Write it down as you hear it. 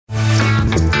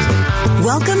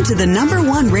Welcome to the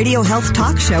 #1 radio health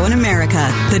talk show in America,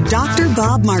 the Dr.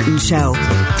 Bob Martin Show.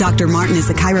 Dr. Martin is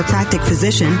a chiropractic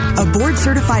physician, a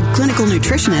board-certified clinical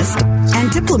nutritionist,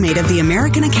 and diplomate of the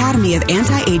American Academy of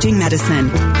Anti-Aging Medicine.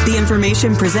 The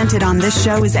information presented on this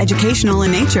show is educational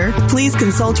in nature. Please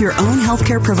consult your own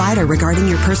healthcare provider regarding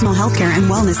your personal healthcare and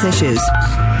wellness issues.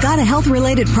 Got a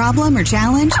health-related problem or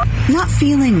challenge? Not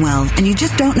feeling well, and you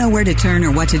just don't know where to turn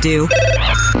or what to do?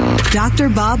 Dr.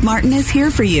 Bob Martin is here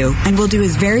for you and will do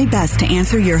his very best to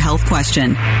answer your health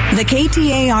question. The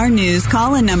KTAR News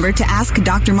call-in number to ask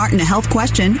Dr. Martin a health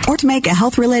question or to make a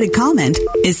health-related comment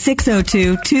is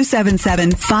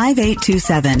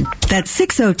 602-277-5827. That's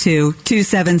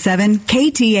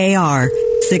 602-277-KTAR.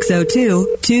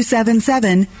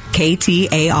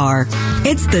 602-277-KTAR.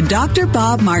 It's the Dr.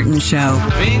 Bob Martin Show.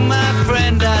 Being my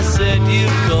friend, I said you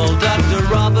call Dr.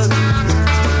 Robert.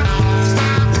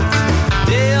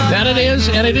 That it is,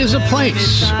 and it is a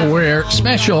place where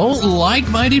special,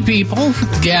 like-minded people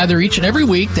gather each and every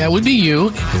week, that would be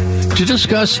you, to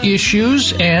discuss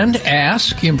issues and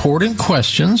ask important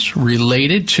questions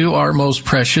related to our most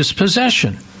precious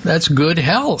possession. That's good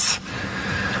health.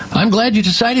 I'm glad you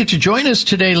decided to join us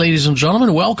today, ladies and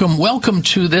gentlemen. Welcome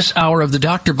to this hour of the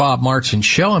Dr. Bob Martin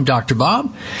Show. I'm Dr.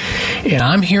 Bob, and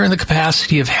I'm here in the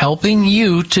capacity of helping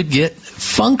you to get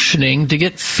functioning, to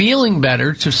get feeling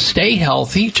better, to stay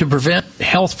healthy, to prevent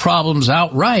health problems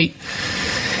outright.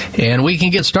 And we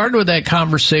can get started with that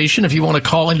conversation if you want to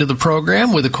call into the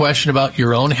program with a question about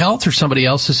your own health or somebody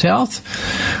else's health.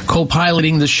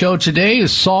 Co-piloting the show today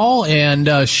is Saul and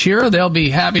Shira. They'll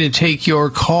be happy to take your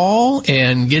call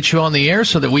and get you on the air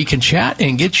so that we can chat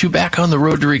and get you back on the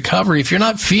road to recovery if you're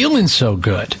not feeling so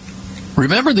good.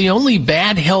 Remember, the only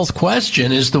bad health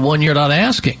question is the one you're not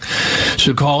asking.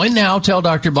 So call in now. Tell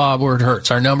Dr. Bob where it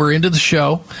hurts. Our number into the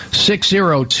show,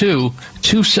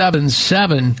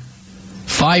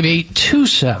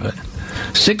 602-277-5827.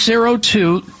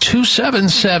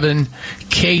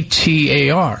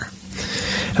 602-277-KTAR.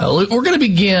 We're going to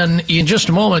begin in just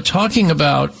a moment talking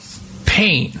about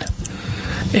pain.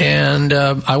 And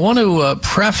I want to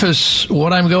preface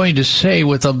what I'm going to say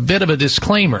with a bit of a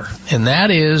disclaimer, and that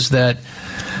is that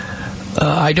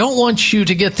I don't want you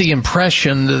to get the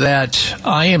impression that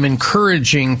I am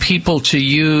encouraging people to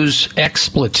use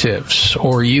expletives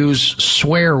or use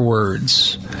swear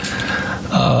words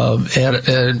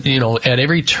at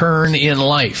every turn in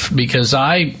life, because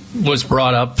I was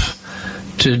brought up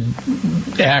to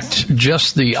act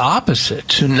just the opposite,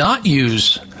 to not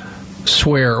use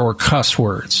swear or cuss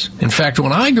words. In fact,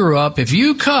 when I grew up, if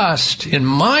you cussed in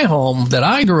my home that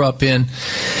I grew up in,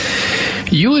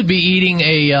 you would be eating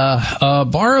a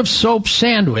bar of soap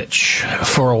sandwich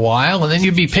for a while, and then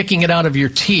you'd be picking it out of your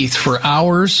teeth for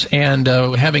hours and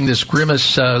having this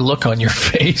grimace look on your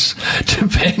face,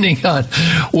 depending on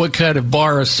what kind of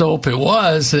bar of soap it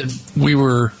was that we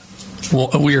were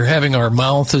having our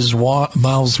mouths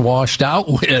washed out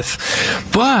with.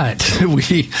 But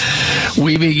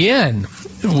we begin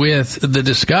with the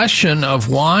discussion of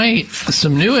why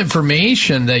some new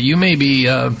information that you may be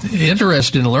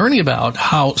interested in learning about,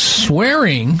 how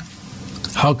swearing,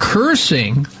 how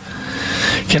cursing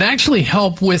can actually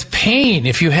help with pain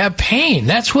if you have pain.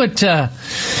 That's what a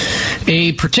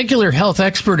particular health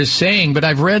expert is saying, but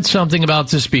I've read something about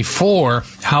this before,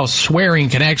 how swearing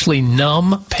can actually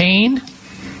numb pain.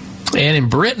 And in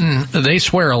Britain, they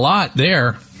swear a lot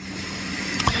there,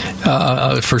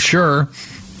 for sure.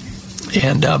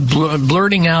 And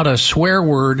blurting out a swear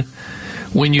word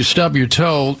when you stub your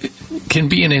toe can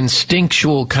be an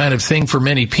instinctual kind of thing for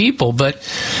many people. But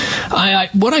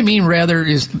what I mean, rather,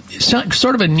 is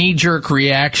sort of a knee-jerk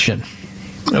reaction.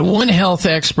 One health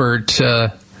expert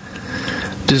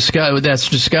that's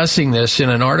discussing this in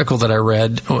an article that I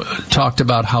read talked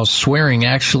about how swearing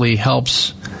actually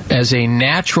helps as a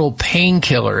natural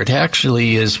painkiller. It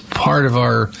actually is part of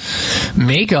our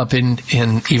makeup in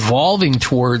evolving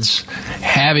towards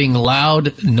having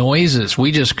loud noises.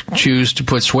 We just choose to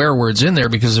put swear words in there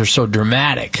because they're so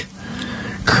dramatic.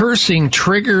 Cursing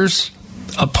triggers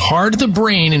a part of the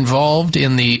brain involved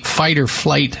in the fight or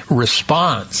flight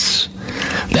response.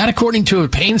 That, according to a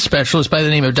pain specialist by the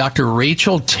name of Dr.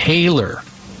 Rachel Taylor.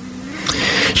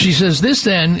 She says this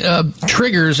then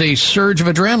triggers a surge of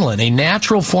adrenaline, a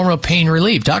natural form of pain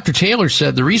relief. Dr. Taylor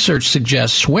said the research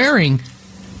suggests swearing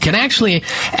can actually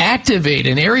activate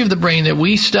an area of the brain that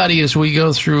we study as we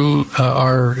go through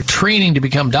our training to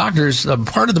become doctors, a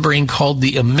part of the brain called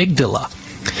the amygdala,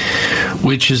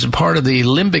 which is a part of the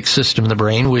limbic system of the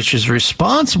brain, which is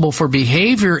responsible for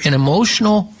behavior and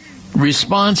emotional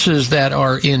responses that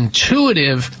are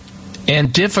intuitive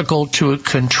and difficult to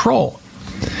control.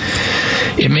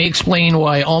 It may explain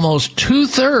why almost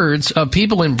 2/3 of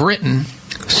people in Britain,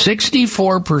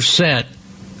 64%,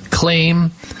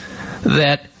 claim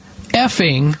that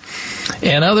effing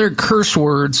and other curse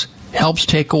words helps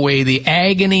take away the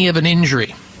agony of an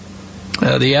injury.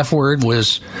 The F word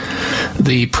was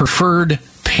the preferred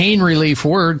pain relief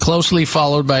word, closely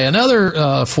followed by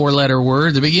another four-letter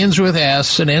word that begins with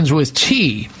S and ends with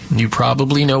T. You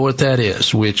probably know what that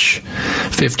is, which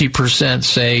 50%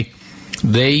 say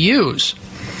they use.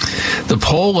 The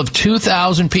poll of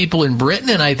 2,000 people in Britain,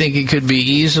 and I think it could be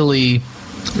easily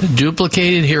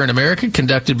duplicated here in America,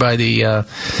 conducted by the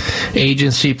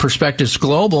agency Perspectives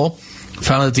Global,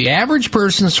 found that the average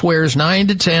person swears 9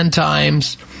 to 10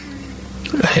 times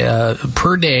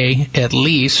per day at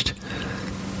least.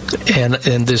 And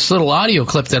this little audio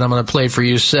clip that I'm going to play for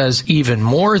you says even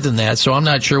more than that, so I'm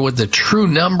not sure what the true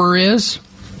number is.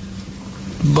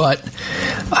 But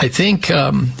I think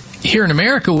here in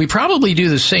America, we probably do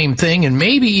the same thing, and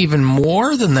maybe even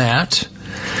more than that.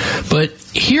 But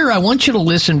here, I want you to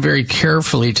listen very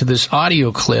carefully to this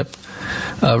audio clip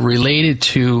related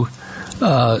to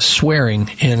swearing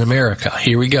in America.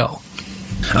 Here we go.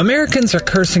 Americans are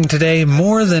cursing today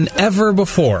more than ever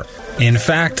before. In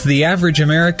fact, the average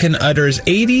American utters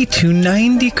 80 to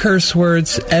 90 curse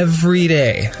words every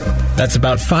day. That's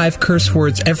about 5 curse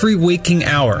words every waking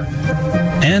hour.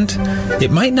 And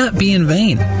it might not be in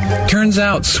vain. Turns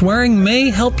out swearing may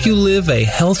help you live a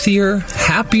healthier,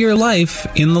 happier life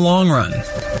in the long run.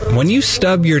 When you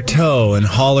stub your toe and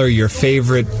holler your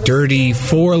favorite dirty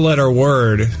 4-letter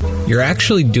word, you're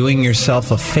actually doing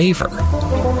yourself a favor.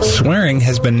 Swearing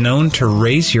has been known to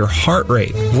raise your heart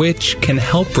rate, which can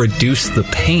help reduce the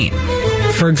pain.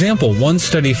 For example, one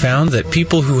study found that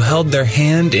people who held their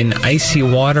hand in icy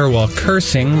water while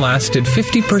cursing lasted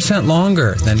 50%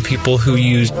 longer than people who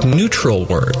used neutral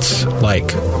words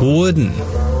like wooden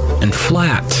and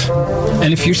flat.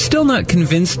 And if you're still not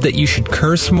convinced that you should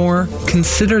curse more,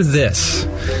 consider this.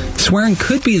 Swearing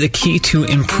could be the key to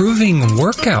improving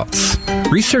workouts.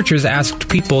 Researchers asked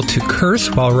people to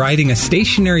curse while riding a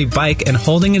stationary bike and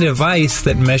holding a device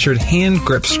that measured hand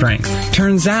grip strength.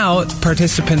 Turns out,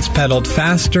 participants pedaled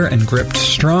faster and gripped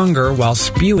stronger while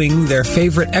spewing their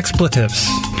favorite expletives.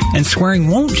 And swearing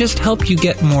won't just help you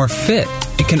get more fit.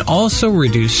 It can also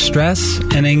reduce stress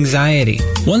and anxiety.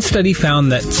 One study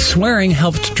found that swearing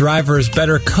helped drivers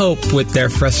better cope with their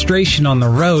frustration on the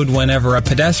road whenever a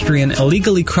pedestrian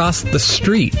illegally crossed the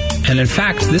street. And in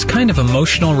fact, this kind of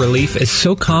emotional relief is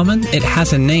so common, it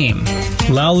has a name: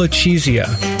 lalocchisia.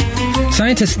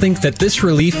 Scientists think that this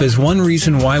relief is one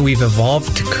reason why we've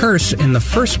evolved to curse in the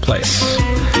first place.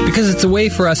 Because it's a way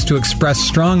for us to express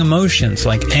strong emotions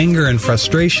like anger and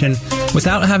frustration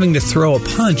without having to throw a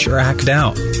punch or act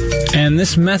out. And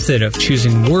this method of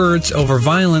choosing words over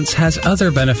violence has other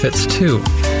benefits too.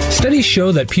 Studies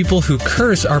show that people who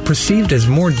curse are perceived as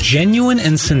more genuine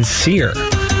and sincere.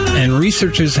 And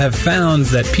researchers have found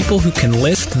that people who can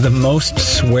list the most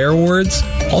swear words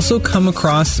also come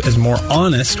across as more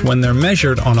honest when they're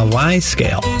measured on a lie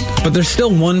scale. But there's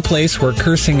still one place where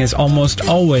cursing is almost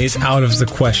always out of the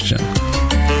question: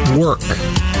 work.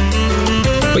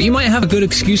 But you might have a good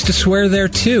excuse to swear there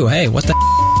too. Hey, what the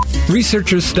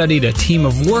Researchers studied a team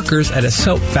of workers at a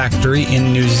soap factory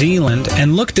in New Zealand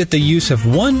and looked at the use of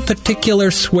one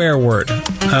particular swear word.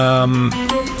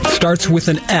 Starts with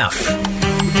an F.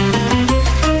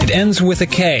 It ends with a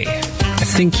K. I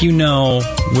think you know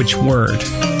which word.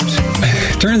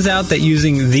 Turns out that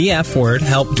using the F word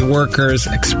helped workers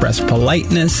express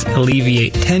politeness,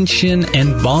 alleviate tension,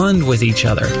 and bond with each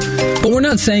other. But we're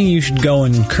not saying you should go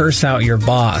and curse out your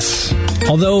boss.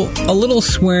 Although a little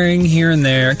swearing here and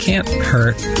there can't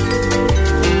hurt.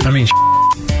 I mean,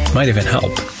 might even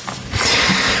help.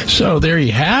 So there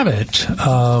you have it.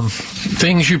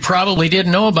 Things you probably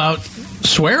didn't know about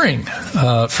swearing,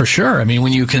 for sure. I mean,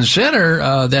 when you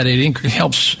consider that it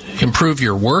helps improve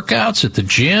your workouts at the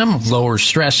gym, lower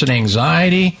stress and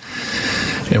anxiety,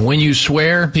 and when you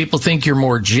swear, people think you're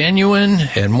more genuine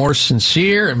and more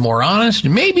sincere and more honest,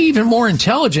 and maybe even more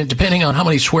intelligent, depending on how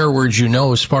many swear words you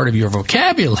know as part of your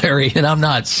vocabulary. And I'm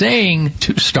not saying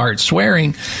to start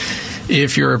swearing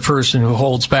if you're a person who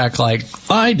holds back like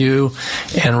I do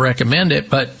and recommend it,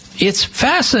 but it's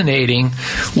fascinating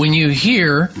when you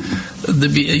hear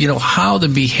how the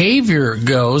behavior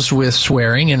goes with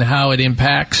swearing and how it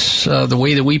impacts the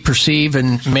way that we perceive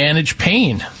and manage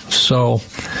pain. So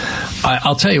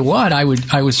I'll tell you what, I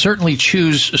would certainly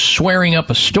choose swearing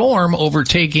up a storm over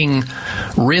taking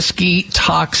risky,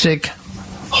 toxic,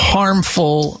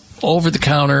 harmful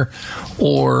over-the-counter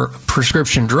or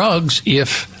prescription drugs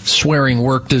if swearing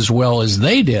worked as well as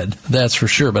they did, that's for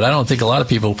sure. But I don't think a lot of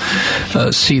people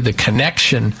see the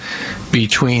connection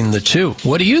between the two.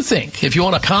 What do you think? If you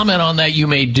want to comment on that, you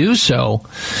may do so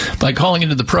by calling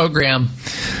into the program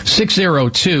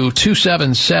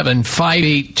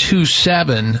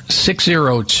 602-277-5827,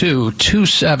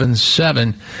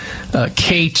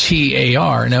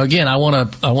 602-277-KTAR. Now, again, I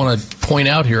want to point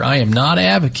out here, I am not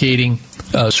advocating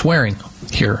swearing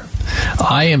here.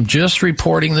 I am just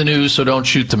reporting the news, so don't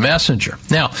shoot the messenger.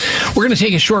 Now, we're going to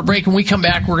take a short break. When we come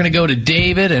back, we're going to go to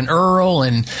David and Earl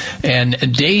and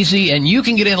Daisy, and you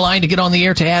can get in line to get on the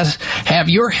air to have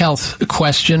your health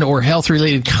question or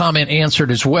health-related comment answered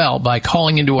as well by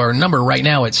calling into our number right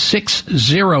now at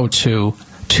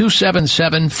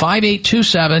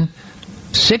 602-277-5827.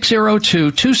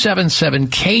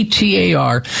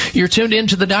 602-277-KTAR. You're tuned in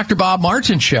to the Dr. Bob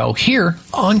Martin Show here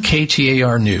on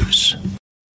KTAR News.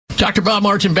 Dr. Bob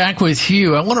Martin back with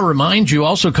you. I want to remind you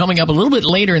also coming up a little bit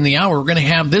later in the hour, we're going to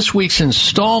have this week's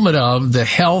installment of the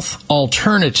Health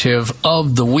Alternative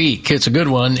of the Week. It's a good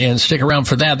one, and stick around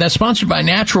for that. That's sponsored by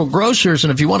Natural Grocers,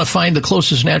 and if you want to find the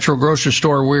closest natural grocery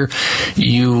store where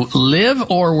you live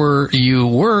or where you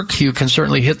work, you can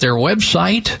certainly hit their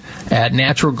website at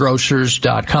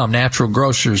naturalgrocers.com,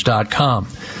 naturalgrocers.com.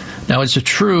 Now, it's a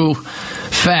true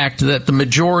fact that the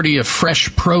majority of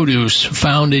fresh produce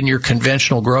found in your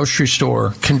conventional grocery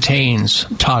store contains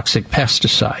toxic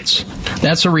pesticides.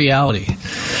 That's a reality.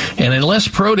 And unless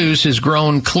produce is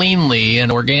grown cleanly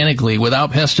and organically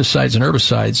without pesticides and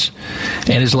herbicides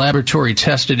and is laboratory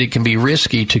tested, it can be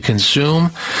risky to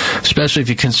consume, especially if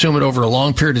you consume it over a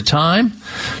long period of time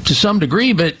to some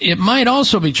degree, but it might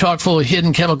also be chock full of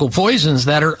hidden chemical poisons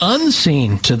that are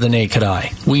unseen to the naked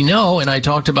eye. We know, and I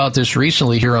talked about this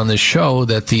recently here on this show,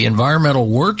 that the Environmental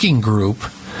Working Group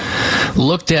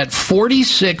looked at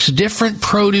 46 different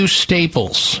produce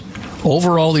staples.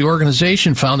 Overall, the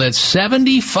organization found that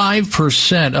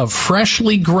 75% of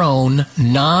freshly grown,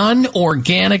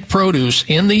 non-organic produce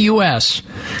in the U.S.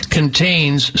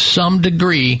 contains some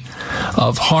degree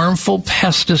of harmful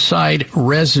pesticide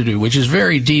residue, which is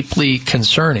very deeply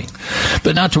concerning.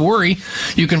 But not to worry,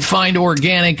 you can find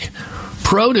organic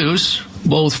produce,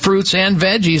 both fruits and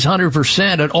veggies,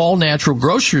 100% at all natural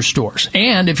grocery stores.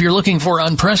 And if you're looking for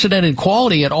unprecedented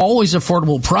quality at always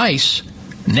affordable price,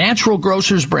 Natural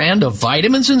Grocers brand of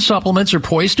vitamins and supplements are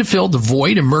poised to fill the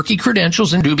void of murky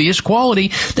credentials and dubious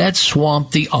quality that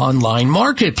swamp the online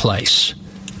marketplace.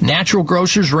 Natural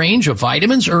Grocers' range of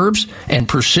vitamins, herbs, and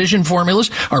precision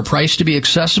formulas are priced to be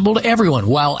accessible to everyone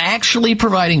while actually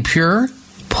providing pure,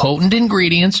 potent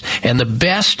ingredients and the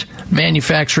best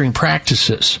manufacturing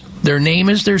practices. Their name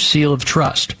is their seal of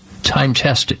trust,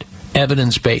 time-tested,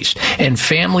 evidence-based, and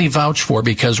family vouched for,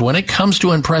 because when it comes to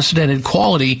unprecedented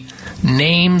quality,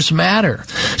 names matter.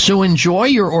 So enjoy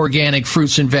your organic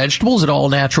fruits and vegetables at all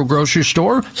natural grocery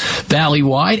store,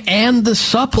 valley-wide, and the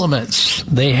supplements.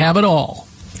 They have it all.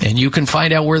 And you can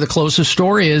find out where the closest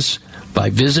store is by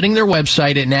visiting their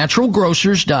website at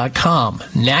naturalgrocers.com.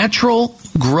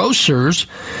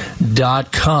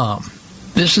 Naturalgrocers.com.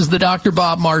 This is the Dr.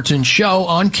 Bob Martin Show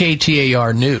on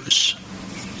KTAR News.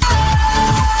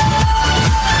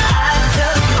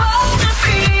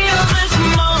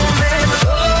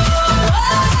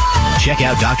 Check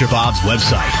out Dr. Bob's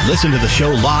website. Listen to the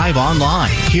show live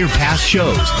online. Hear past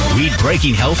shows. Read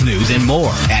breaking health news and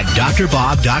more at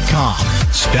drbob.com.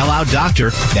 Spell out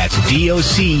doctor. That's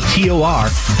DOCTOR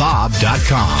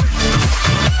Bob.com.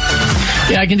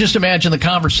 Yeah, I can just imagine the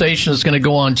conversation that's going to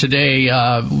go on today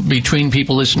between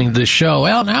people listening to this show.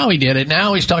 Well, now he did it.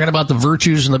 Now he's talking about the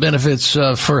virtues and the benefits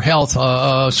for health,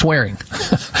 swearing.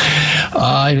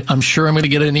 I'm sure I'm going to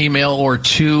get an email or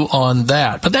two on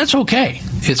that. But that's okay.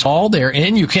 It's all there.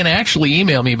 And you can actually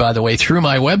email me, by the way, through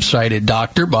my website at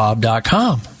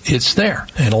drbob.com. It's there.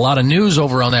 And a lot of news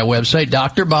over on that website,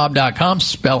 drbob.com.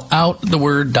 Spell out the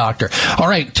word doctor. All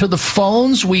right, to the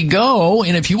phones we go.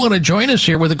 And if you want to join us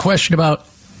here with a question about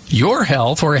your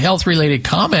health or a health-related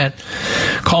comment,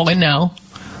 call in now.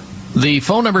 The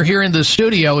phone number here in the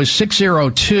studio is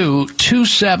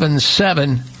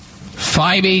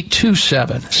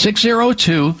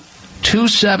 602-277-5827.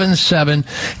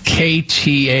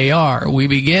 602-277-KTAR. We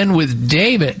begin with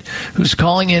David, who's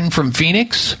calling in from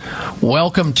Phoenix.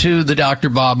 Welcome to the Dr.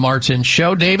 Bob Martin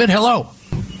Show. David, hello.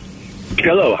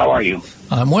 Hello, how are you?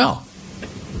 I'm well.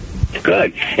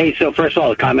 Good. Hey, so first of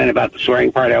all, a comment about the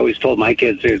swearing part. I always told my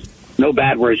kids there's no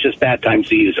bad words, just bad times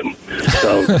to use them.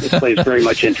 So this plays very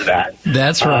much into that.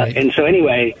 That's right. And so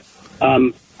anyway,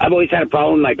 I've always had a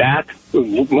problem with my back,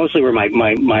 mostly where my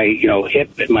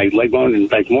hip, my leg bone,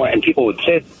 and like more. And people would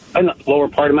sit on the lower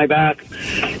part of my back.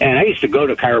 And I used to go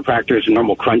to chiropractors, a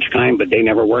normal crunch kind, but they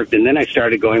never worked. And then I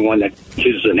started going one that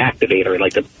uses an activator,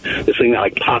 like this thing that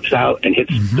like pops out and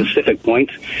hits specific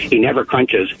points. He never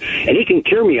crunches, and he can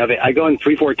cure me of it. I go in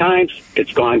 3-4 times,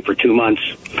 it's gone for 2 months,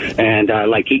 and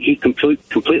he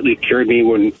completely cured me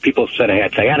when people said I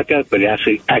had sciatica, but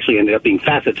it actually ended up being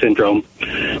facet syndrome,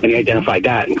 and he identified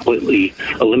that and completely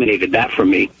eliminated that from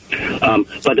me.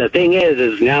 But the thing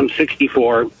is now I'm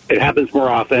 64. It happens more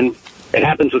often. It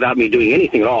happens without me doing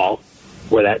anything at all.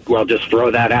 Where I'll just throw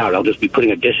that out. I'll just be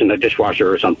putting a dish in the dishwasher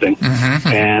or something,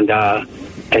 and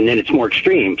then it's more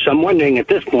extreme. So I'm wondering at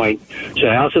this point, should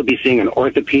I also be seeing an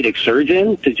orthopedic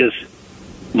surgeon to just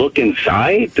look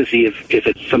inside to see if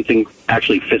it's something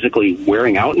actually physically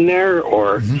wearing out in there,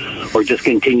 or just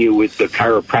continue with the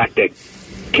chiropractic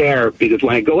care? Because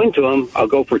when I go into him, I'll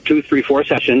go for 2, 3, 4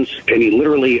 sessions, and he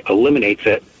literally eliminates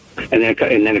it. And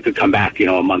then it could come back,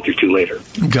 a month or 2 later.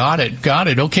 Got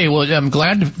it. Okay, well, I'm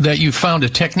glad that you found a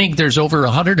technique. There's over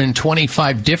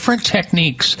 125 different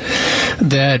techniques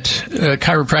that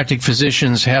chiropractic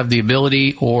physicians have the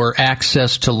ability or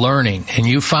access to learning. And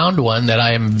you found one that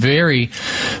I am very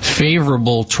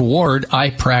favorable toward. I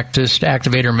practiced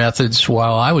activator methods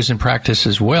while I was in practice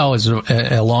as well,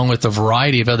 along with a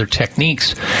variety of other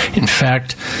techniques. In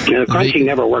fact, the crunching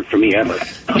never worked for me ever.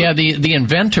 Yeah, the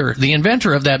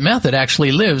inventor of that method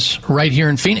actually lives right here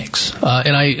in Phoenix,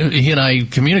 and he and I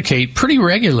communicate pretty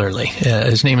regularly.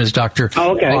 His name is Dr.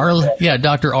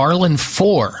 Dr. Arlen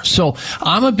Four. So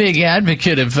I'm a big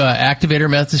advocate of activator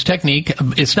methods technique.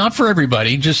 It's not for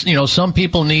everybody. Just some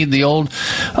people need the old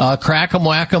crack 'em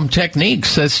whack 'em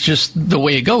techniques. That's just the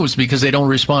way it goes because they don't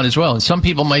respond as well. And some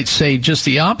people might say just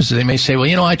the opposite. They may say,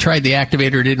 well, I tried the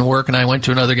activator, it didn't work, and I went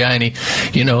to another guy, and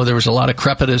he, there was a lot of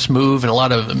crepitus move and a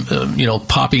lot of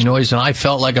poppy noise, and I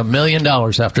felt like $1 million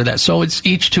after that. So it's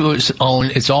each to his own.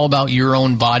 It's all about your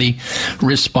own body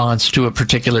response to a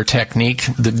particular technique.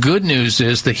 The good news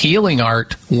is the healing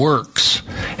art works,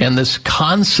 and this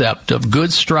concept of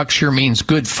good structure means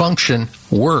good function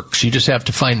works. You just have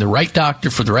to find the right doctor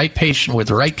for the right patient with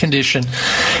the right condition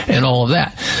and all of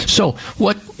that. So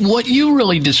what you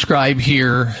really describe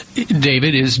here,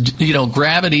 David, is,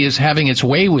 gravity is having its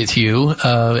way with you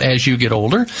as you get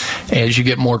older, as you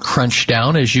get more crunched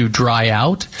down, as you dry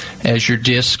out, as your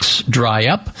discs dry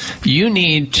up. You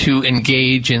need to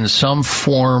engage in some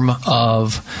form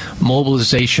of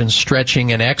mobilization,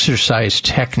 stretching, and exercise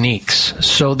techniques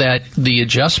so that the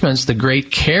adjustments, the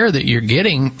great care that you're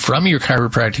getting from your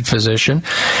chiropractic physician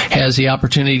has the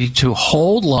opportunity to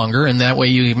hold longer, and that way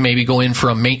you maybe go in for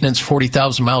a maintenance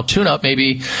 40,000-mile tune-up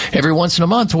maybe every once in a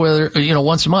month,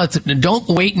 once a month. Don't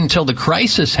wait until the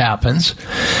crisis happens,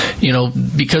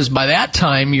 because by that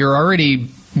time you're already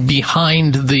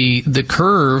behind the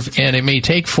curve, and it may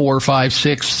take 4, 5,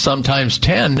 6, sometimes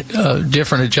 10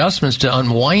 different adjustments to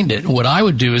unwind it. What I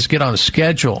would do is get on a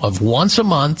schedule of once a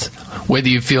month, whether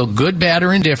you feel good, bad,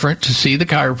 or indifferent, to see the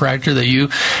chiropractor that you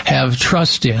have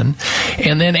trust in,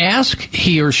 and then ask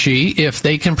he or she if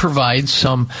they can provide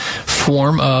some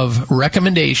form of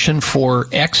recommendation for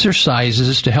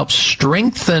exercises to help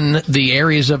strengthen the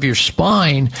areas of your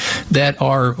spine that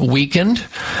are weakened,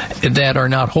 that are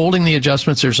not holding the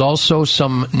adjustments. There's also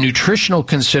some nutritional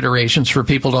considerations for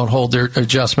people who don't hold their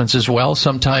adjustments as well,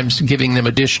 sometimes giving them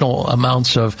additional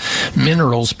amounts of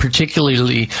minerals,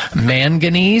 particularly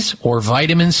manganese or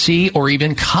vitamin C or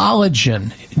even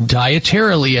collagen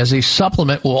dietarily as a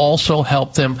supplement will also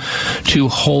help them to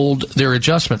hold their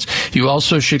adjustments. You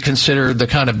also should consider the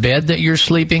kind of bed that you're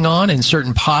sleeping on and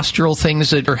certain postural things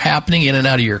that are happening in and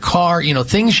out of your car,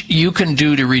 things you can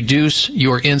do to reduce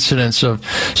your incidence of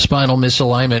spinal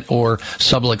misalignment or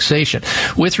subluxation.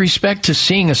 With respect to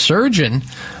seeing a surgeon,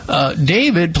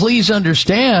 David, please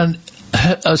understand,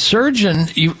 a surgeon,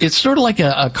 it's sort of like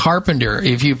a carpenter.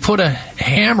 If you put a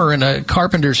hammer in a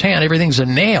carpenter's hand, everything's a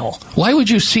nail. Why would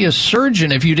you see a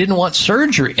surgeon if you didn't want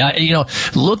surgery?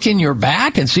 Look in your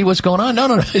back and see what's going on.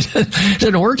 No, it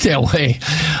doesn't work that way.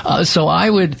 So I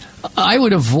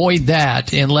would avoid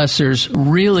that unless there's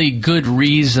really good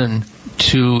reason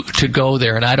to go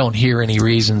there, and I don't hear any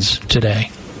reasons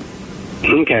today.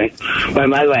 Okay. By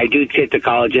the way, I do take the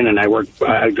collagen, and I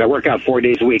work out 4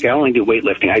 days a week. I only do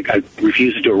weightlifting. I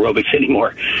refuse to do aerobics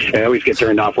anymore. I always get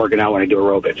turned off working out when I do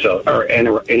aerobics, or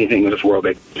anything that's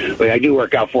aerobic. But I do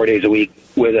work out 4 days a week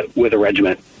with a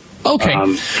regimen.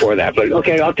 Okay. For that. But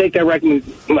okay, I'll take that recommend.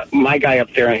 My guy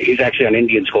up there, he's actually on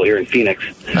Indian School here in Phoenix.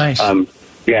 Nice.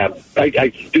 Yeah,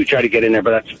 I do try to get in there,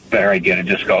 but that's a better idea to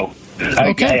just go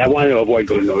Okay. I wanted to avoid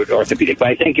going to orthopedic, but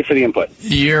I thank you for the input.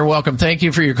 You're welcome. Thank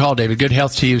you for your call, David. Good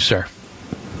health to you, sir.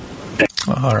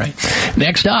 All right.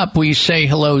 Next up, we say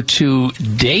hello to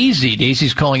Daisy.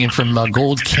 Daisy's calling in from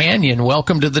Gold Canyon.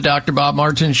 Welcome to the Dr. Bob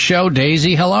Martin Show.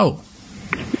 Daisy, hello.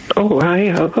 Oh, hi.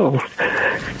 Hello.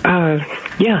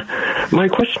 Yeah, my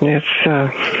question is,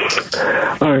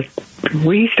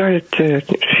 we started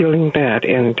feeling bad,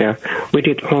 and we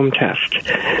did home test,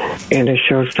 and it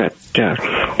shows that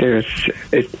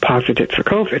it's positive for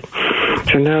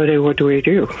COVID. So nowadays, what do we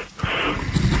do?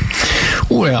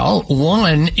 Well,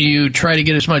 one, you try to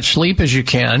get as much sleep as you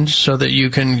can so that you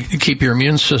can keep your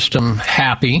immune system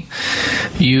happy.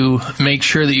 You make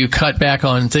sure that you cut back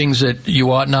on things that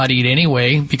you ought not eat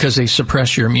anyway because they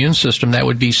suppress your immune system. That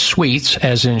would be sweets,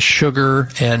 as in sugar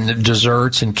and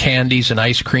desserts and candies and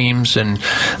ice creams and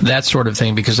that sort of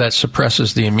thing, because that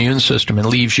suppresses the immune system and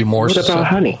leaves you more... What about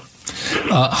honey?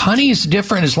 Honey is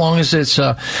different as long as it's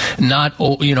not,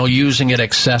 using it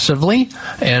excessively.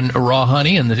 And raw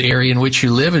honey in the area in which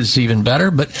you live is even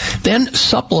better. But then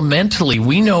supplementally,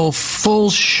 we know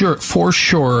for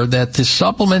sure that the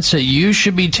supplements that you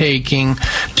should be taking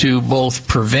to both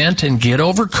prevent and get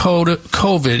over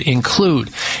COVID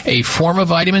include a form of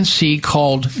vitamin C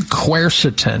called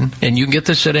quercetin, and you can get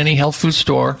this at any health food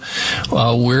store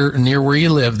near where you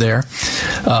live there.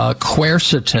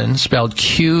 Quercetin, spelled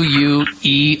Quercitin,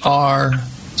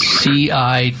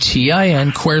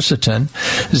 quercetin.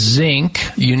 Zinc,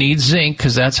 you need zinc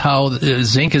because that's how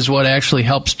zinc is what actually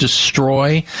helps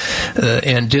destroy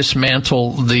and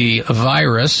dismantle the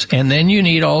virus. And then you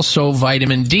need also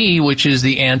vitamin D, which is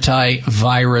the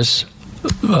antivirus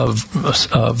of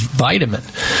vitamin.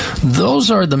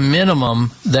 Those are the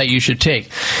minimum that you should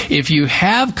take. If you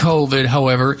have COVID,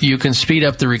 however, you can speed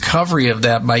up the recovery of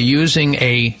that by using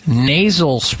a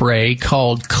nasal spray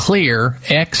called Xlear,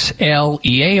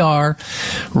 Xlear,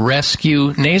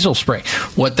 Rescue Nasal Spray.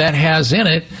 What that has in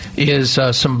it is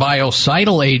some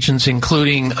biocidal agents,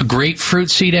 including grapefruit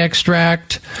seed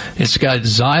extract. It's got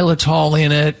xylitol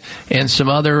in it and some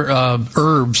other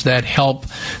herbs that help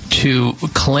to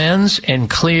cleanse and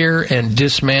clear and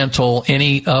dismantle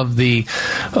any of the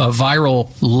viral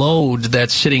load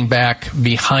that's sitting back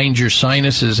behind your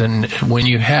sinuses. And when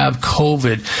you have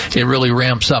COVID, it really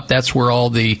ramps up. That's where all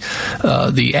the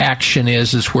action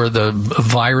is where the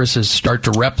viruses start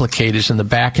to replicate, is in the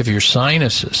back of your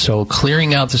sinuses. So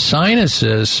clearing out the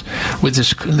sinuses with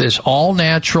this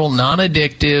all-natural,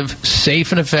 non-addictive,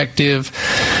 safe and effective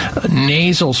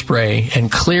nasal spray, and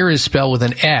Xlear is spelled with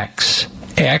an X,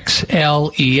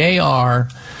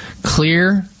 Xlear,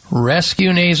 Xlear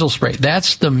Rescue Nasal Spray.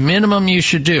 That's the minimum you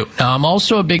should do. Now, I'm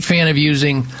also a big fan of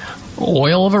using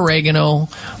oil of oregano,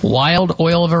 wild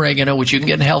oil of oregano, which you can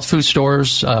get in health food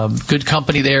stores. Good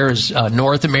company there is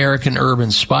North American Herb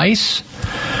and Spice.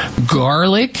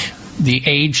 Garlic. The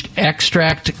aged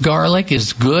extract garlic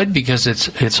is good because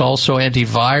it's also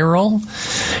antiviral.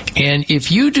 And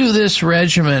if you do this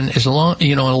regimen,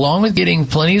 along with getting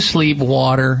plenty of sleep,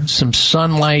 water, some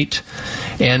sunlight,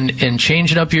 and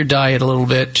changing up your diet a little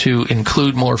bit to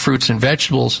include more fruits and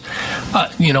vegetables,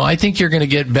 I think you're going to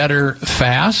get better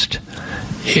fast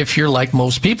if you're like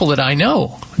most people that I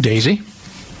know. Daisy?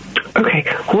 Okay,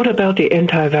 what about the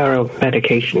antiviral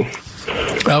medication?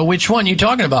 Which one are you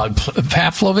talking about?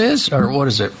 Pavloviz? Or what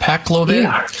is it? Paxlovid?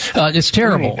 Yeah. It's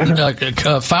terrible. Right.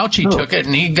 Fauci took it,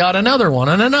 and he got another one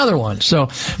and another one. So,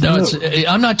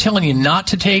 I'm not telling you not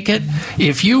to take it.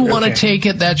 If you want to take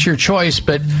it, that's your choice,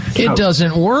 but it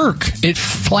doesn't work. It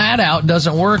flat out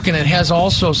doesn't work, and it has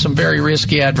also some very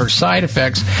risky adverse side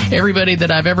effects. Everybody that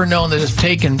I've ever known that has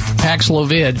taken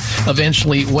Paxlovid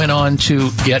eventually went on to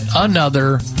get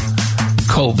another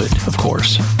COVID, of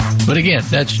course. But again,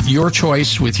 that's your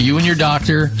choice with you and your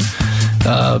doctor.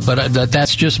 But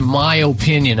that's just my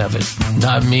opinion of it.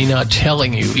 Not me not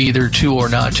telling you either to or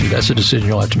not to. That's a decision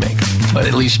you'll have to make. But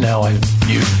at least now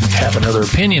you have another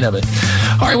opinion of it.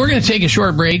 All right, we're going to take a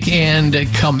short break and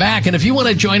come back. And if you want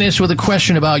to join us with a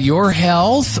question about your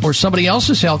health or somebody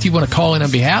else's health you want to call in on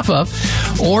behalf of,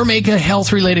 or make a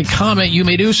health-related comment, you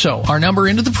may do so. Our number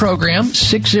into the program,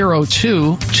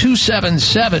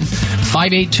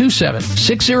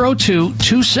 602-277-5827.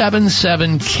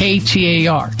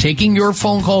 602-277-KTAR. Taking your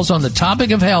phone calls on the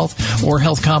topic of health or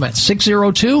health comments.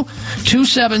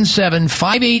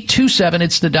 602-277-5827.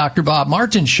 It's the Dr. Bob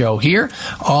Martin Show here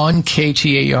on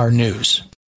KTAR News.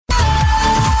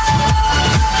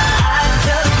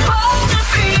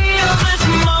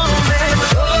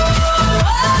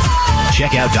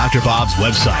 Check out Dr. Bob's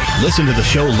website. Listen to the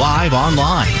show live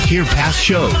online. Hear past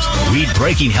shows. Read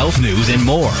breaking health news and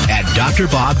more at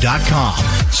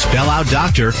drbob.com. Spell out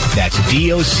doctor. That's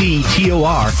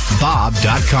DOCTOR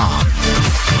Bob.com.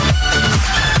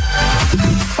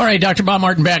 All right, Dr. Bob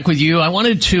Martin back with you. I'm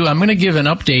going to give an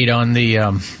update on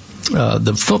the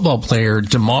football player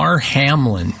Damar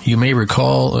Hamlin. You may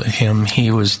recall him. He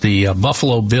was the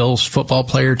Buffalo Bills football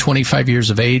player, 25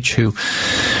 years of age, who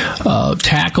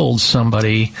tackled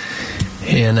somebody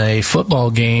in a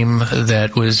football game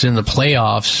that was in the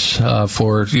playoffs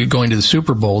for going to the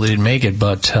Super Bowl. They didn't make it,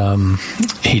 but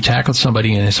he tackled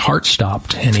somebody and his heart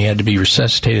stopped, and he had to be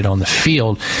resuscitated on the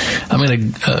field. I'm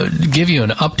going to give you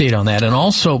an update on that and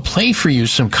also play for you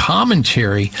some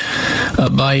commentary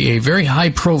by a very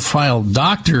high-profile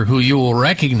doctor who you will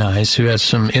recognize, who has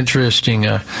some interesting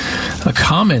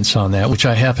comments on that, which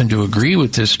I happen to agree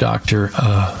with this doctor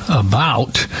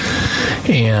about.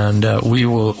 And we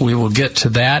will get to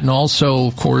that, and also,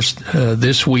 of course,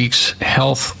 this week's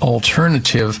health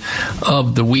alternative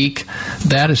of the week.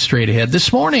 That is straight ahead.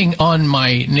 This morning on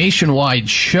my nationwide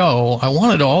show, I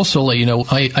wanted to also let you know,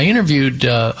 I interviewed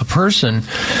a person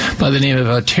by the name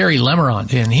of Terry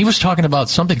Lemerant, and he was talking about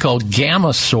something called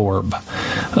GammaSorb.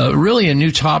 Really a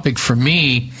new topic for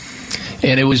me.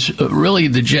 And it was really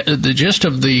the gist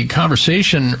of the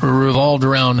conversation revolved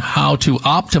around how to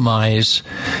optimize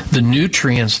the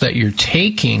nutrients that you're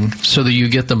taking so that you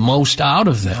get the most out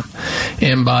of them.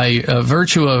 And by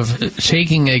virtue of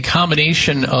taking a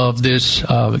combination of this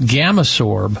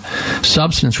GammaSorb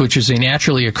substance, which is a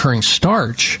naturally occurring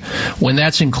starch, when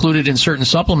that's included in certain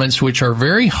supplements which are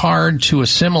very hard to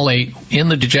assimilate in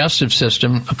the digestive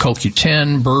system,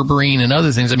 CoQ10, berberine, and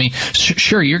other things. I mean,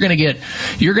 sure, you're going to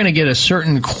get a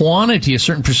certain quantity, a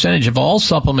certain percentage of all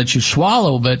supplements you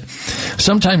swallow, but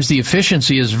sometimes the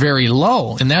efficiency is very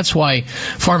low. And that's why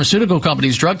pharmaceutical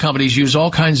companies, drug companies, use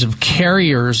all kinds of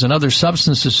carriers and other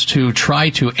substances to try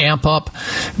to amp up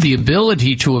the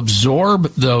ability to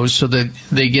absorb those so that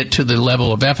they get to the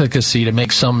level of efficacy to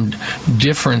make some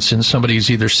difference in somebody's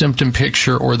either symptom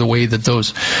picture or the way that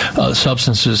those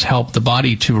substances help the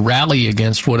body to rally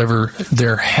against whatever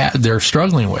they're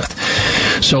struggling with.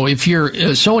 So if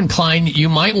you're so inclined, you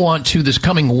might want to, this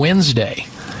coming Wednesday,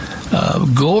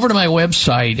 go over to my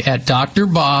website at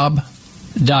drbob.com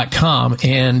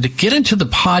and get into the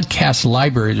podcast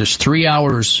library. There's 3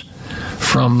 hours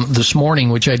from this morning,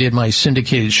 which I did my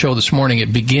syndicated show this morning.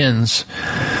 It begins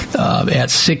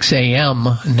at 6 a.m.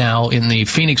 now in the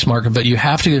Phoenix market, but you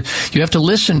have to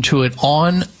listen to it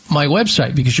on my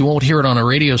website because you won't hear it on a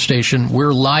radio station.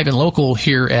 We're live and local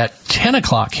here at 10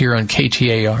 o'clock here on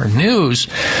KTAR News,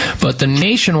 but the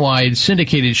nationwide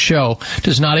syndicated show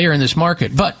does not air in this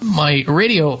market. But my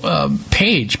radio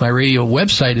page, my radio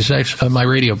website is actually my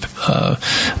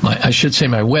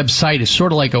website is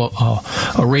sort of like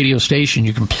a radio station.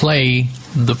 You can play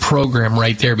the program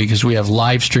right there because we have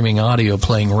live streaming audio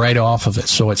playing right off of it.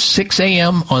 So it's 6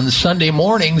 a.m. on Sunday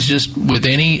mornings, just with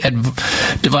any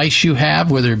device you have,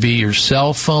 whether it be your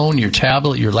cell phone, your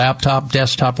tablet, your laptop,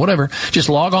 desktop, whatever. Just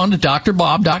log on to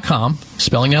drbob.com,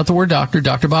 spelling out the word doctor,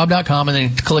 drbob.com, and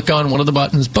then click on one of the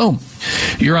buttons. Boom.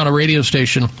 You're on a radio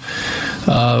station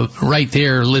right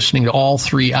there listening to all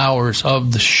 3 hours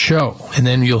of the show. And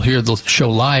then you'll hear the show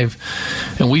live.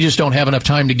 And we just don't have enough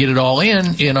time to get it all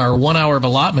in our 1 hour of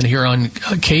allotment here on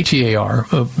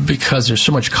KTAR because there's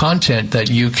so much content that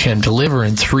you can deliver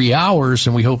in 3 hours.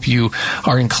 And we hope you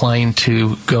are inclined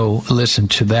to go listen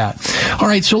to that. All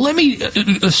right, so let me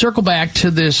circle back to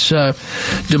this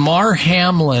Damar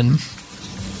Hamlin.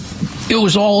 It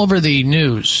was all over the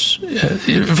news.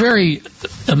 A very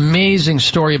amazing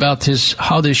story about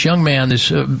how this young man, this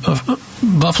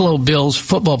Buffalo Bills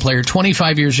football player,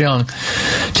 25 years young,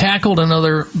 tackled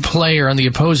another player on the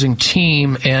opposing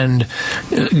team and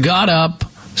got up,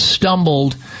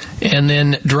 stumbled, and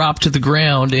then dropped to the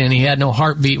ground, and he had no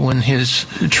heartbeat when his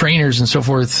trainers and so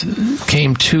forth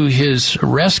came to his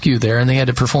rescue there, and they had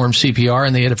to perform CPR,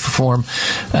 and they had to perform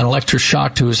an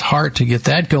electroshock to his heart to get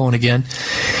that going again.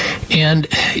 And,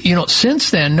 since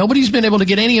then, nobody's been able to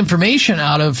get any information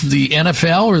out of the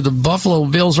NFL or the Buffalo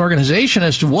Bills organization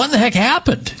as to what the heck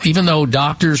happened, even though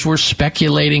doctors were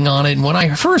speculating on it. And when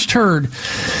I first heard,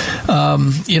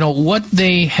 what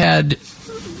they had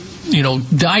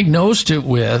diagnosed him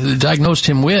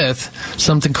with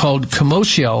something called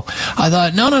commotio, I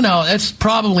thought, no, that's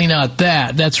probably not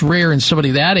that. That's rare in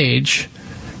somebody that age.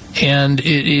 And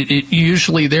it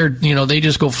usually they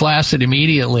just go flaccid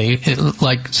immediately.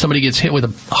 Like somebody gets hit with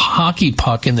a hockey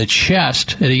puck in the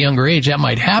chest at a younger age, that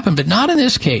might happen, but not in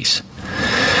this case.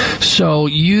 So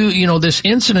this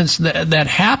incident that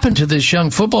happened to this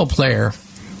young football player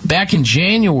back in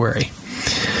January,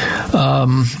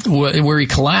 where he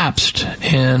collapsed,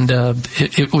 and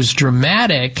it was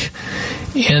dramatic,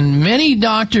 and many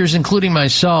doctors, including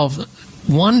myself,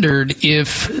 wondered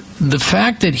if the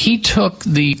fact that he took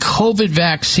the COVID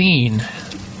vaccine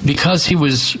because he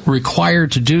was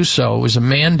required to do so, it was a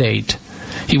mandate.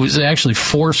 He was actually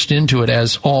forced into it,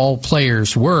 as all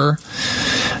players were,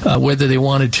 whether they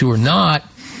wanted to or not.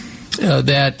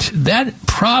 That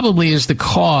probably is the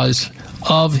cause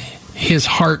of his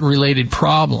heart-related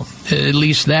problem. At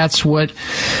least that's what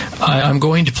I'm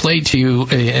going to play to you,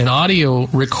 an audio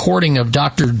recording of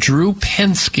Dr. Drew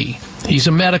Pinsky. He's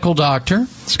a medical doctor.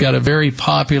 He's got a very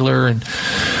popular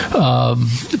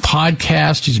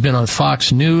podcast. He's been on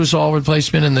Fox News all over the place.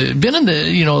 Been in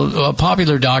the a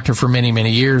popular doctor for many,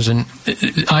 many years. And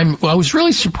I was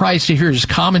really surprised to hear his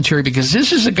commentary, because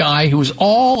this is a guy who is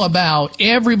all about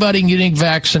everybody getting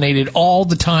vaccinated all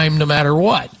the time, no matter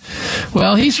what.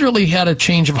 Well, he's really had a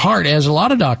change of heart, as a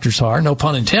lot of doctors are, no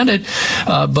pun intended.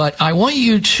 But I want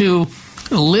you to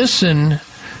listen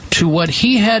to what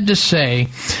he had to say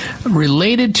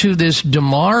related to this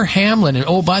Damar Hamlin. And,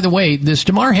 oh, by the way, this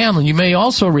Damar Hamlin, you may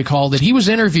also recall that he was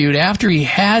interviewed after he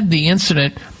had the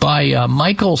incident by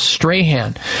Michael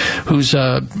Strahan, who's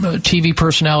a TV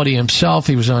personality himself.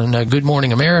 He was on Good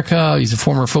Morning America. He's a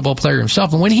former football player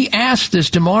himself. And when he asked this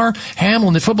Damar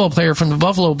Hamlin, the football player from the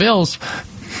Buffalo Bills,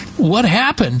 what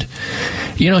happened,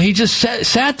 he just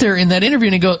sat there in that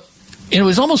interview, and it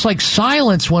was almost like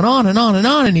silence went on and on and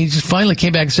on, and he just finally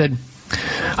came back and said,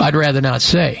 "I'd rather not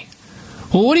say."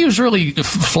 Well, what he was really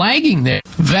flagging there,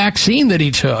 vaccine that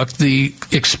he took, the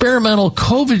experimental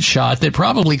COVID shot that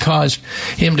probably caused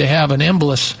him to have an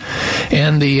embolus,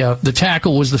 and the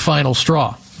tackle was the final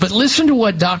straw. But listen to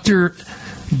what Dr.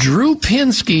 Drew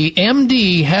Pinsky,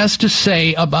 MD, has to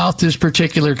say about this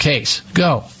particular case.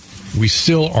 Go. We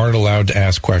still aren't allowed to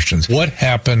ask questions. What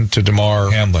happened to Damar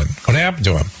Hamlin? What happened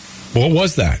to him? What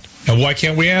was that? And why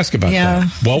can't we ask about that?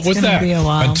 What was that?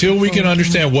 Until we can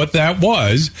understand what that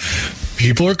was,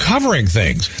 people are covering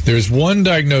things. There's one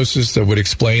diagnosis that would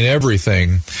explain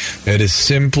everything, that is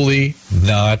simply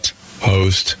not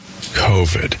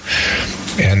post-COVID.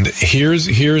 And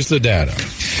here's the data.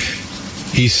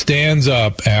 He stands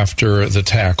up after the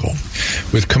tackle.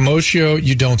 With commotio,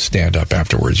 you don't stand up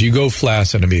afterwards. You go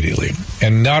flaccid immediately.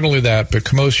 And not only that, but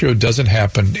commotio doesn't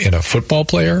happen in a football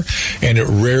player, and it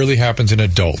rarely happens in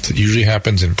adults. It usually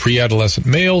happens in pre-adolescent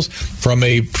males from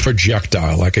a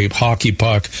projectile, like a hockey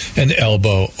puck, an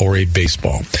elbow, or a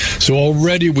baseball. So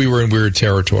already we were in weird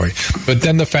territory. But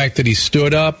then the fact that he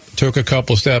stood up, took a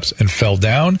couple steps, and fell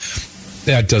down,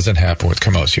 that doesn't happen with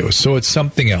commotio. So it's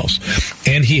something else.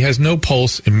 And he has no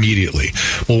pulse immediately.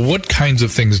 Well, what kinds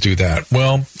of things do that?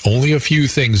 Well, only a few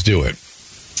things do it.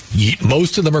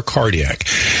 Most of them are cardiac.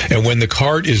 And when the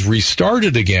cart is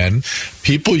restarted again,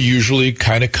 people usually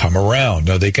kind of come around.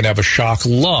 Now, they can have a shock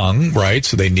lung, right?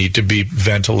 So they need to be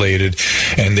ventilated,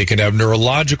 and they can have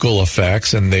neurological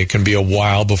effects, and they can be a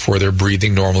while before they're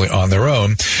breathing normally on their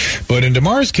own. But in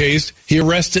Damar's case, he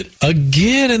arrested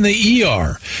again in the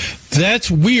ER. That's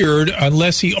weird,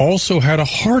 unless he also had a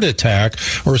heart attack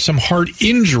or some heart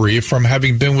injury from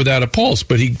having been without a pulse.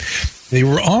 But they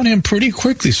were on him pretty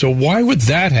quickly, so why would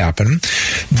that happen?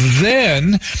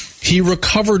 Then he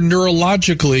recovered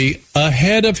neurologically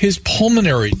ahead of his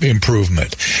pulmonary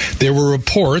improvement. There were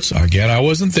reports, again, I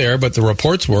wasn't there, but the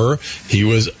reports were he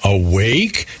was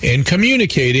awake and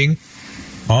communicating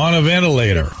on a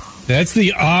ventilator. That's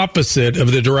the opposite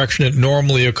of the direction it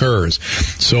normally occurs.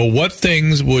 So what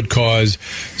things would cause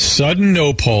sudden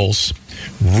no pulse,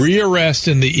 rearrest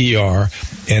in the ER,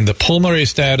 and the pulmonary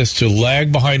status to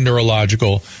lag behind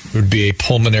neurological would be a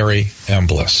pulmonary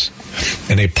embolus.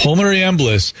 And a pulmonary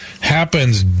embolus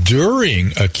happens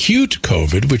during acute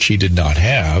COVID, which he did not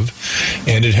have,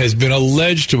 and it has been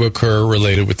alleged to occur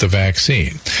related with the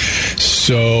vaccine.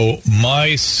 So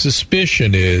my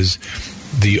suspicion is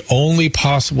the only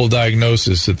possible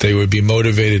diagnosis that they would be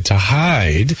motivated to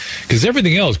hide, because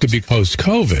everything else could be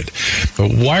post-COVID,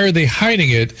 but why are they hiding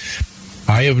it?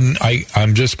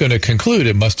 I'm just going to conclude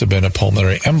it must have been a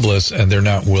pulmonary embolus, and they're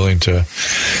not willing to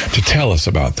tell us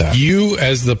about that. You,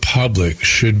 as the public,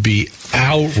 should be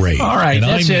outraged. All right,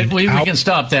 that's it. We can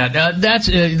stop that.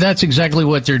 That's exactly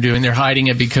what they're doing. They're hiding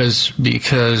it because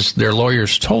their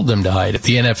lawyers told them to hide it.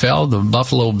 The NFL, the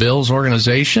Buffalo Bills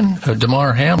organization,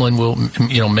 Damar Hamlin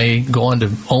may go on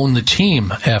to own the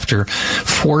team after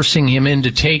forcing him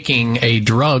into taking a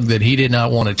drug that he did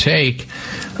not want to take,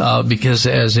 because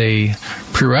as a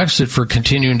prerequisite for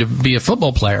continuing to be a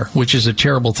football player, which is a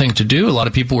terrible thing to do. A lot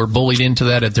of people were bullied into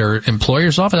that at their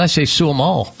employer's office. I say sue them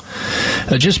all.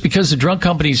 Just because the drug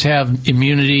companies have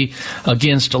immunity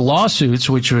against lawsuits,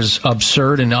 which was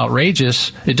absurd and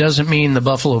outrageous, it doesn't mean the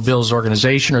Buffalo Bills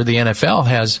organization or the NFL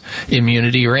has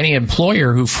immunity, or any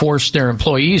employer who forced their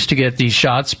employees to get these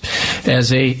shots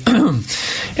as a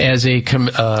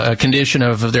condition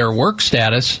of their work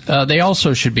status. They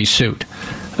also should be sued.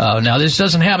 Now, this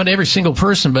doesn't happen to every single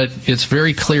person, but it's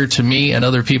very clear to me and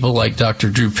other people like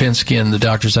Dr. Drew Pinsky and the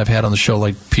doctors I've had on the show,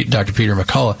 like Dr. Peter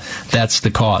McCullough, that's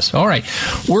the cause. All right,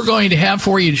 we're going to have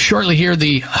for you shortly here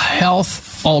the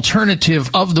health alternative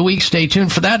of the week. Stay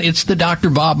tuned for that. It's the Dr.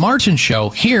 Bob Martin Show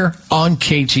here on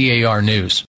KTAR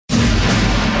News.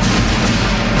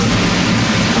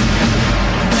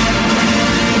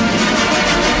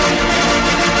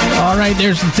 All right,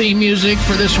 there's the theme music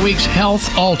for this week's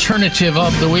Health Alternative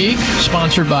of the Week,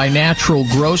 sponsored by Natural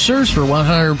Grocers for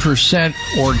 100%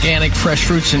 organic fresh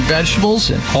fruits and vegetables,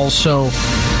 and also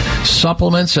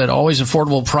supplements at always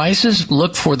affordable prices.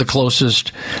 Look for the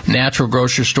closest Natural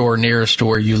Grocery store nearest to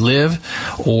where you live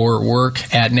or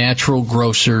work at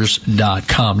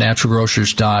naturalgrocers.com.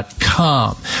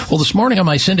 Naturalgrocers.com. Well, this morning on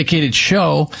my syndicated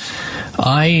show,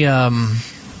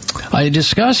 I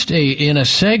discussed in a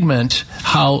segment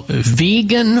how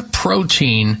vegan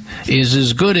protein is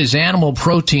as good as animal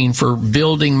protein for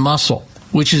building muscle,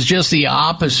 which is just the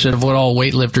opposite of what all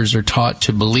weightlifters are taught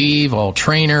to believe, all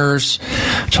trainers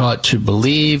taught to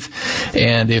believe.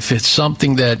 And if it's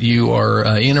something that you are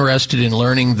interested in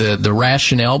learning the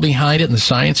rationale behind it and the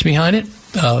science behind it,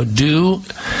 do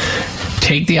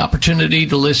take the opportunity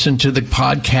to listen to the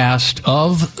podcast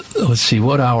of, let's see,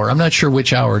 what hour? I'm not sure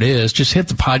which hour it is. Just hit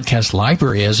the podcast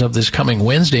library as of this coming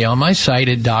Wednesday on my site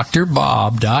at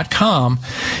drbob.com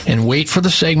and wait for the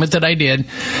segment that I did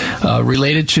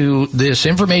related to this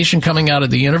information coming out of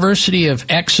the University of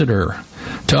Exeter,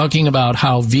 talking about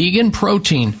how vegan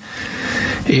protein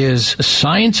is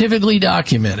scientifically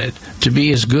documented to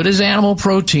be as good as animal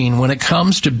protein when it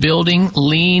comes to building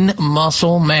lean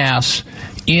muscle mass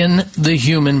in the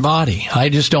human body. I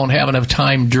just don't have enough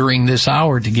time during this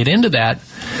hour to get into that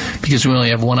because we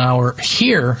only have 1 hour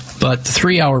here, but the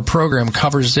 3-hour program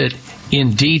covers it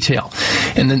in detail.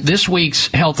 And then this week's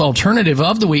Health Alternative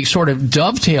of the Week sort of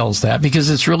dovetails that, because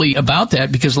it's really about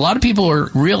that, because a lot of people are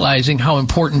realizing how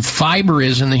important fiber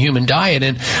is in the human diet,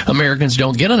 and Americans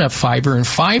don't get enough fiber, and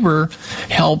fiber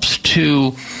helps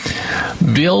to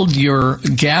build your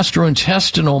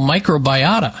gastrointestinal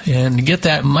microbiota and get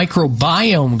that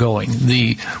microbiome going,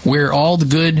 where all the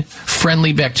good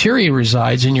friendly bacteria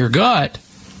resides in your gut.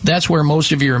 That's where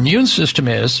most of your immune system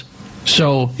is.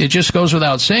 So it just goes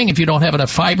without saying, if you don't have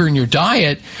enough fiber in your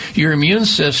diet, your immune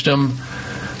system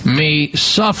may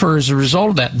suffer as a result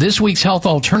of that. This week's Health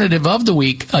Alternative of the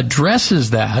Week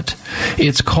addresses that.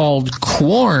 It's called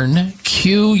Quorn,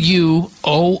 Q-U-O-R-N.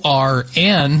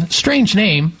 Strange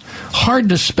name, hard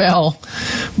to spell,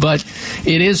 but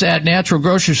it is at Natural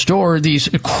Grocery Store. These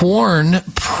Quorn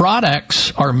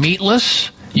products are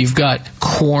meatless. You've got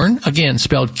Quorn, again,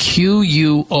 spelled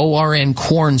Q-U-O-R-N,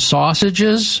 Quorn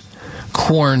sausages,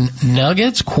 Quorn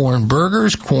nuggets, Quorn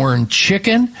burgers, Quorn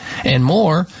chicken, and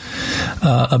more.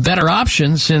 A better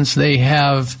option since they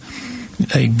have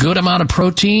a good amount of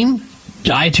protein,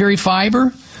 dietary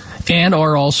fiber, and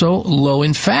are also low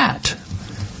in fat.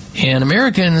 And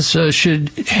Americans should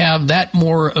have that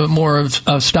more of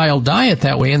a style diet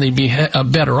that way, and they'd be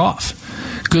better off.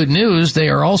 Good news, they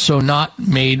are also not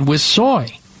made with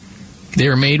soy. They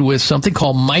are made with something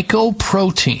called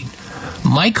mycoprotein.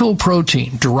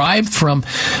 Mycoprotein,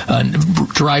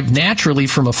 derived naturally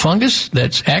from a fungus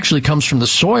that actually comes from the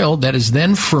soil, that is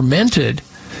then fermented.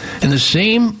 And the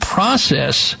same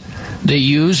process they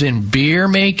use in beer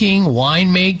making,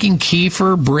 wine making,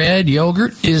 kefir, bread,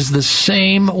 yogurt, is the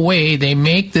same way they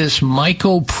make this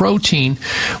mycoprotein,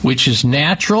 which is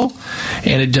natural,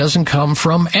 and it doesn't come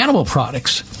from animal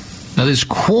products. Now, this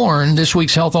Quorn, this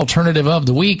week's Health Alternative of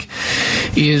the Week,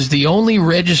 is the only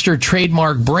registered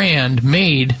trademark brand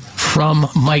made from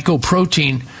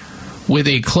mycoprotein with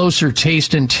a closer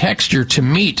taste and texture to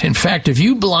meat. In fact, if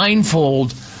you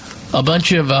blindfold a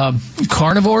bunch of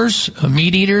carnivores,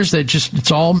 meat eaters, that just, it's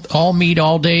all meat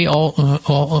all day,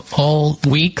 all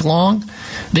week long,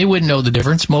 they wouldn't know the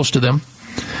difference, most of them.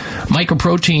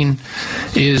 Mycoprotein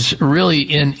is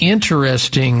really an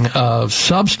interesting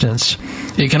substance.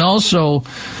 It can also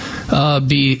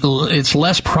it's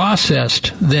less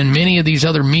processed than many of these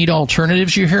other meat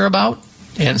alternatives you hear about.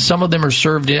 And some of them are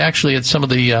served actually at some of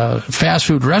the fast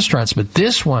food restaurants. But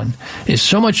this one is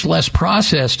so much less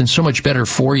processed and so much better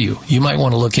for you. You might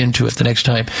want to look into it the next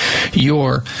time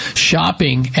you're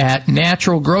shopping at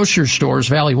natural grocery stores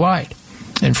valley-wide.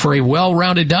 And for a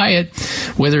well-rounded diet,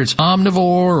 whether it's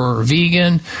omnivore or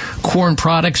vegan, Quorn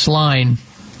Products line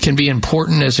can be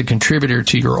important as a contributor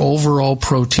to your overall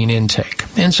protein intake.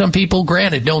 And some people,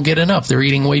 granted, don't get enough. They're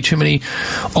eating way too many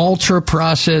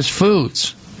ultra-processed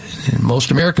foods. And most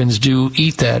Americans do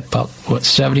eat that. About,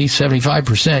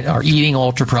 70-75% are eating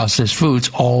ultra-processed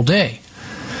foods all day.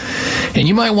 And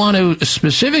you might want to,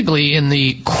 specifically in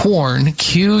the Quorn,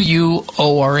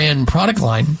 Quorn product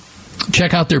line,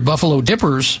 check out their Buffalo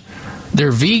Dippers.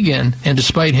 They're vegan, and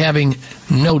despite having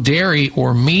no dairy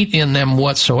or meat in them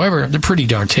whatsoever, they're pretty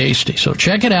darn tasty. So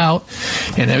check it out.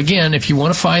 And again, if you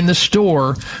want to find the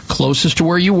store closest to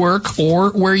where you work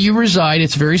or where you reside,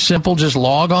 it's very simple. Just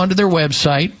log on to their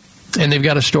website, and they've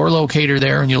got a store locator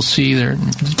there, and you'll see they're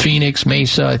in Phoenix,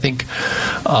 Mesa, I think,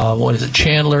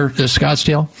 Chandler,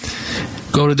 Scottsdale.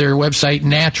 Go to their website,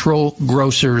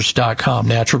 naturalgrocers.com.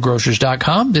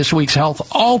 Naturalgrocers.com. This week's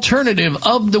health alternative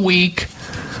of the week,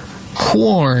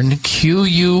 Quorn,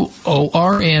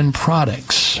 Quorn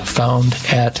products found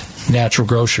at Natural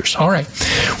Grocers. All right,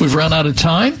 we've run out of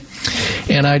time,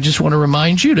 and I just want to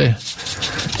remind you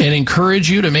and encourage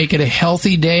you to make it a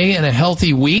healthy day and a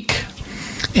healthy week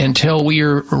until we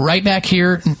are right back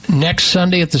here next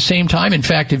Sunday at the same time. In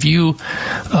fact, if you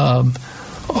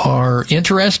are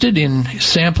interested in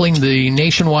sampling the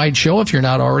nationwide show, if you're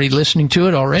not already listening to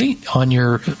it already on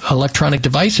your electronic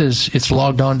devices, it's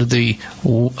logged on to the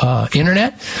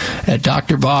internet at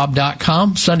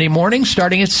drbob.com. Sunday morning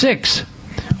starting at 6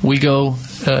 we go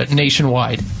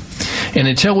nationwide. And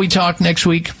until we talk next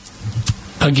week,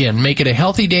 again, make it a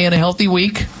healthy day and a healthy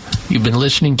week. You've been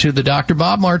listening to the Dr.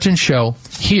 Bob Martin Show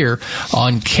here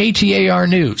on KTAR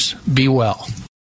News. Be well.